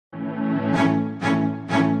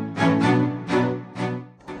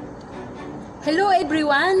Hello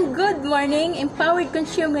everyone! Good morning, Empowered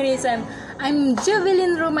Consumerism. I'm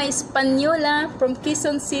Jovelyn Roma Española from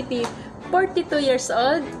Quezon City, 42 years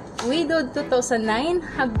old, widowed 2009,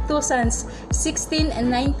 have two sons, 16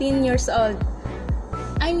 and 19 years old.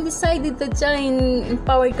 I'm decided to join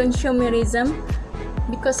Empowered Consumerism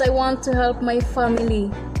because I want to help my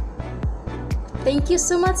family. Thank you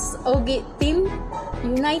so much, OG Team,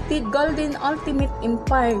 United Golden Ultimate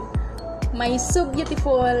Empire. My so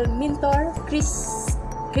beautiful mentor,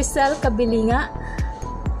 Crisel Kabilinga,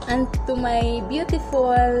 and to my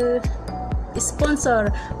beautiful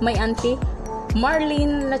sponsor, my auntie,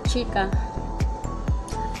 Marlene La Chica.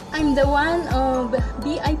 I'm the one of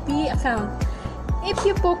VIP account. If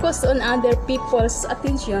you focus on other people's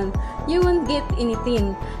attention, you won't get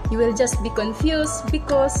anything. You will just be confused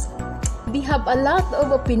because they have a lot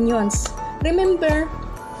of opinions. Remember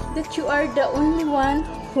that you are the only one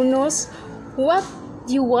who knows what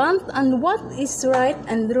you want and what is right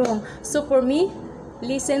and wrong. So for me,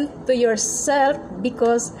 listen to yourself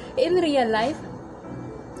because in real life,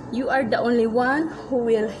 you are the only one who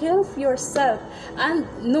will help yourself and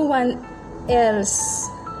no one else.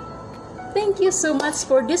 Thank you so much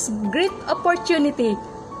for this great opportunity.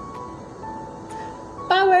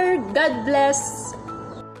 Power, God bless.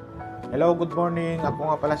 Hello, good morning.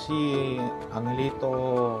 Ako nga pala si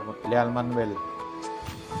Angelito Leal Manuel.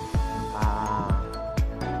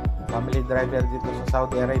 Family driver dito sa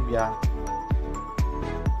Saudi Arabia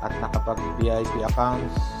at nakapag VIP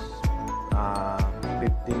accounts,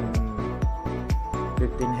 15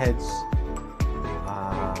 heads.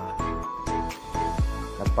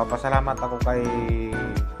 Nagpapasalamat ako kay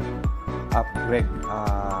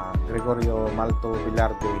Gregorio Malto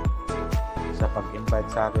Villarde sa pag-invite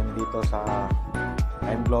sa akin dito sa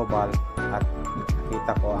I'm Global at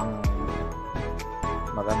nakita ko ang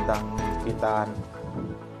magandang kitaan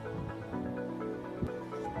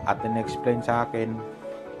at in-explain sa akin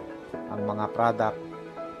ang mga product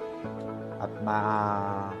at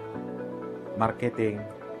marketing.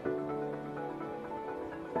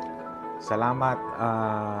 Salamat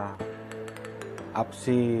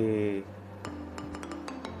Apsi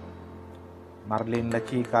Marlene La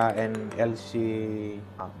Chica and Elsie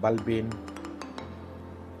Balbin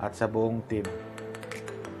at sa buong team.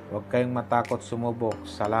 Huwag kayong matakot sumubok.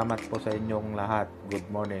 Salamat po sa inyong lahat. Good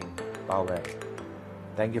morning, Power.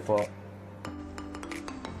 Thank you po.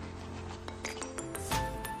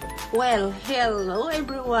 Well, hello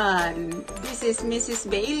everyone. This is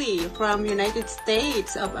Mrs. Bailey from United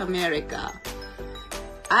States of America.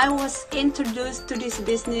 I was introduced to this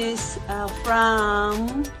business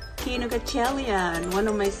from Kino Gatchalian,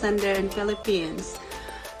 one of my sons there in Philippines.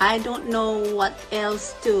 I don't know what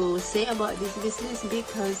else to say about this business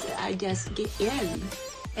because I just get in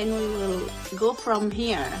and we will go from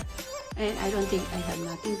here. And I don't think I have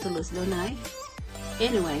nothing to lose, don't I?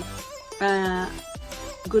 Anyway,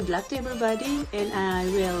 good luck to everybody, and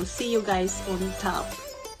I will see you guys on top.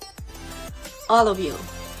 All of you.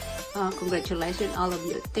 Congratulations, all of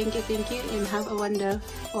you. Thank you, and have a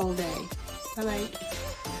wonderful day. Bye-bye.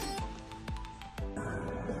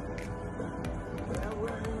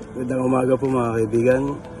 Magandang umaga po mga kaibigan.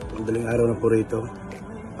 Madaling araw na po rito.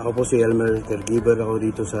 Ako po si Elmer, caregiver ako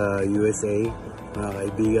dito sa USA. Mga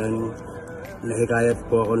kaibigan, nahikayat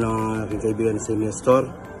po ako ng aking kaibigan si Nestor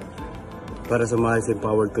para sumali sa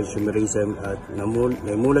Empowered Consumerism at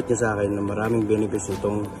namulat niya sa akin na maraming benefits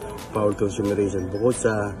itong Empowered Consumerism. Bukod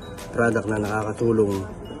sa product na nakakatulong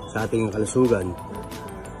sa ating kalusugan,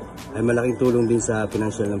 ay malaking tulong din sa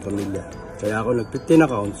financial ng pamilya. Kaya ako nag-15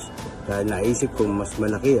 accounts dahil naisip kong mas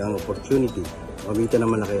malaki ang opportunity, kumita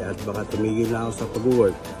na malaki at baka tumigil na ako sa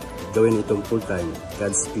pag-work, gawin itong full-time.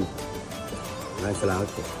 Godspeed. Maraming salamat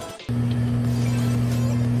po.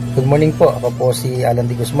 Good morning po. Ako po si Alan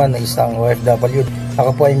D. Guzman na isang OFW.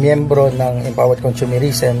 Ako po ay miyembro ng Empowered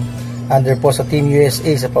Consumerism under po sa Team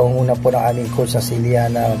USA sa pangunguna po ng aming coach na si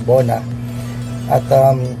Liana Bona. At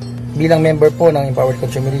bilang member po ng Empowered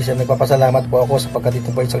Consumerism, nagpapasalamat po ako sapagkat ito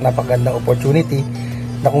po isang napakagandang opportunity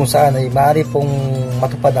na kung saan ay maaari pong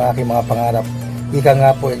matupad ang aking mga pangarap. Ika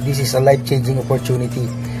nga po, this is a life-changing opportunity.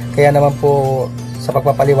 Kaya naman po sa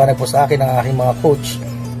pagpapaliwanag po sa akin ng aking mga coach,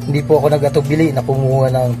 hindi po ako nag-atubili na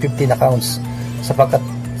kumuha ng 15 accounts sapagkat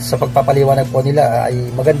sa pagpapaliwanag po nila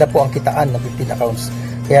ay maganda po ang kitaan ng 15 accounts.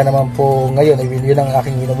 Kaya naman po ngayon ay yun ang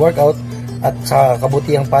aking wino-workout at sa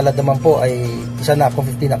kabutihang palad naman po ay isa na akong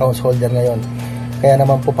 15 accounts holder ngayon. Kaya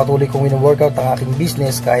naman po patuloy kong wino-workout ang aking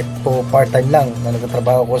business kahit po part-time lang na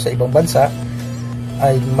nagtatrabaho ko sa ibang bansa,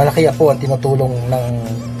 ay malaki po ang tinutulong ng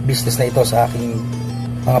business na ito sa aking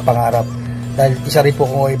mga pangarap. Dahil isa rin po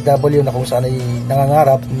kong OFW na kung saan ay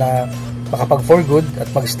nangangarap na makapag for good at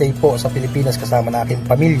magstay po sa Pilipinas kasama na aking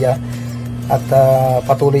pamilya at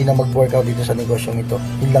patuloy na mag-workout dito sa negosyong ito.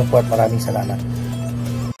 Yun lang po at maraming salamat.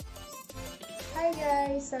 Hi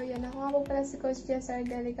guys! So yan, ako nga po pala si Coach Jess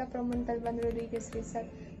Ardelica from Montalban, Rodriguez, Rizal.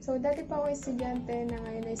 So dati pa ako estudyante na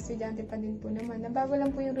ngayon na estudyante pa din po naman. Nabago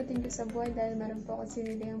lang po yung routine ko sa buhay dahil meron po ako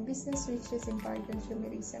siniling business which is Empowered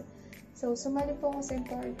Consumerism. So sumali po ako sa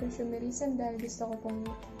Empowered Consumerism dahil gusto ko pong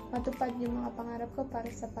matupad yung mga pangarap ko para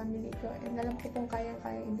sa family ko. And alam ko pong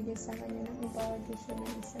kayang-kaya ibigay sa kanya ng Empowered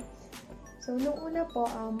Consumerism. So nung una po,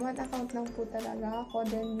 one account lang po talaga ako.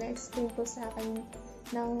 Then na-explain po sa akin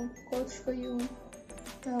ng coach ko yung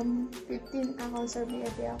 15 accounts or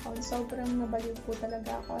VIP accounts. Sobrang nabaliw po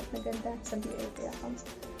talaga ako at naganda sa VIP accounts.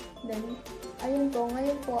 Then, ayun po,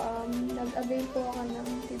 ngayon po, nag-avail po ako ng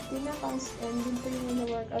 15 accounts and din po yung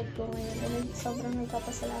workout ko ngayon. And sobrang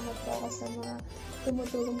nagpapasalamat po ako sa mga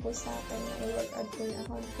tumutulong po sa akin na i-workout ko yung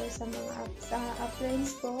account ko sa mga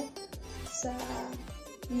uplines ko, sa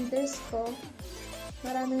leaders ko.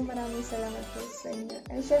 Maraming salamat po sa inyo.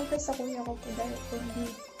 And syempre sa kuya ko po dahil kung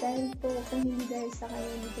hindi dahil sa kanya,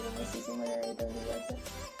 hindi ko masisimula na ito ni workout.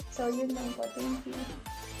 So, yun lang po. Thank you.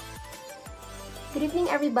 Good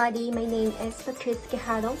evening everybody, my name is Patrice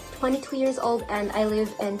Quijano, 22 years old and I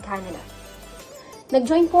live in Canada.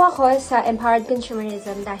 Nag-join po ako sa Empowered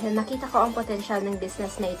Consumerism dahil nakita ko ang potensyal ng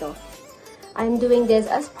business na ito. I'm doing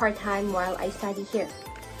this as part-time while I study here.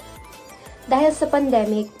 Dahil sa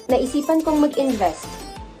pandemic, naisipan kong mag-invest.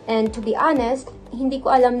 And to be honest, hindi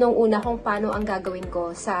ko alam nung una kung paano ang gagawin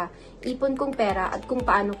ko sa ipon kong pera at kung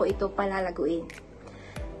paano ko ito palalaguin.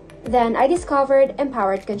 Then, I discovered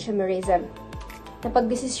Empowered Consumerism.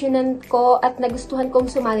 Napagdesisyonan ko at nagustuhan kong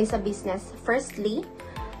sumali sa business. Firstly,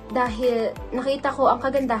 dahil nakita ko ang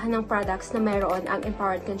kagandahan ng products na mayroon ang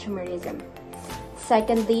Empowered Consumerism.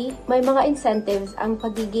 Secondly, may mga incentives ang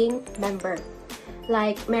pagiging member.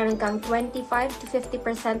 Like, meron kang 25 to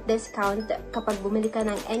 50% discount kapag bumili ka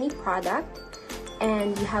ng any product.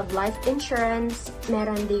 And you have life insurance,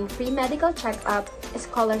 meron ding free medical check-up,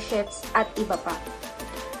 scholarships, at iba pa.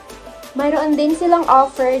 Mayroon din silang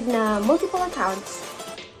offered na multiple accounts.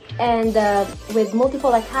 And with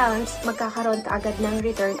multiple accounts, magkakaroon ka agad ng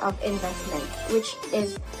return of investment, which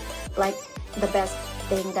is like the best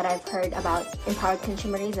thing that I've heard about Empowered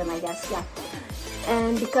Consumerism, I guess, yeah.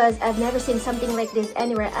 And because I've never seen something like this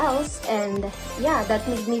anywhere else, and yeah, that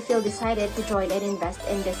made me feel decided to join and invest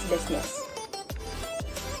in this business.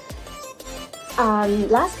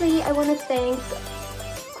 Lastly, I want to thank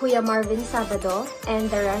Kuya Marvin Sabado and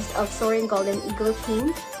the rest of Soaring Golden Eagle team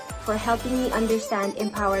for helping me understand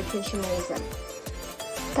Empowered Consumerism.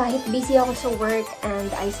 Kahit busy ako sa work and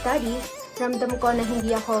I study, ramdam ko na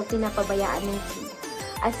hindi ako pinapabayaan ng team.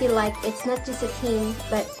 I feel like it's not just a team,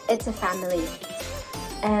 but it's a family.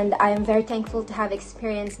 And I am very thankful to have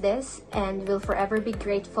experienced this and will forever be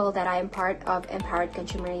grateful that I am part of Empowered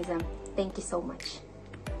Consumerism. Thank you so much.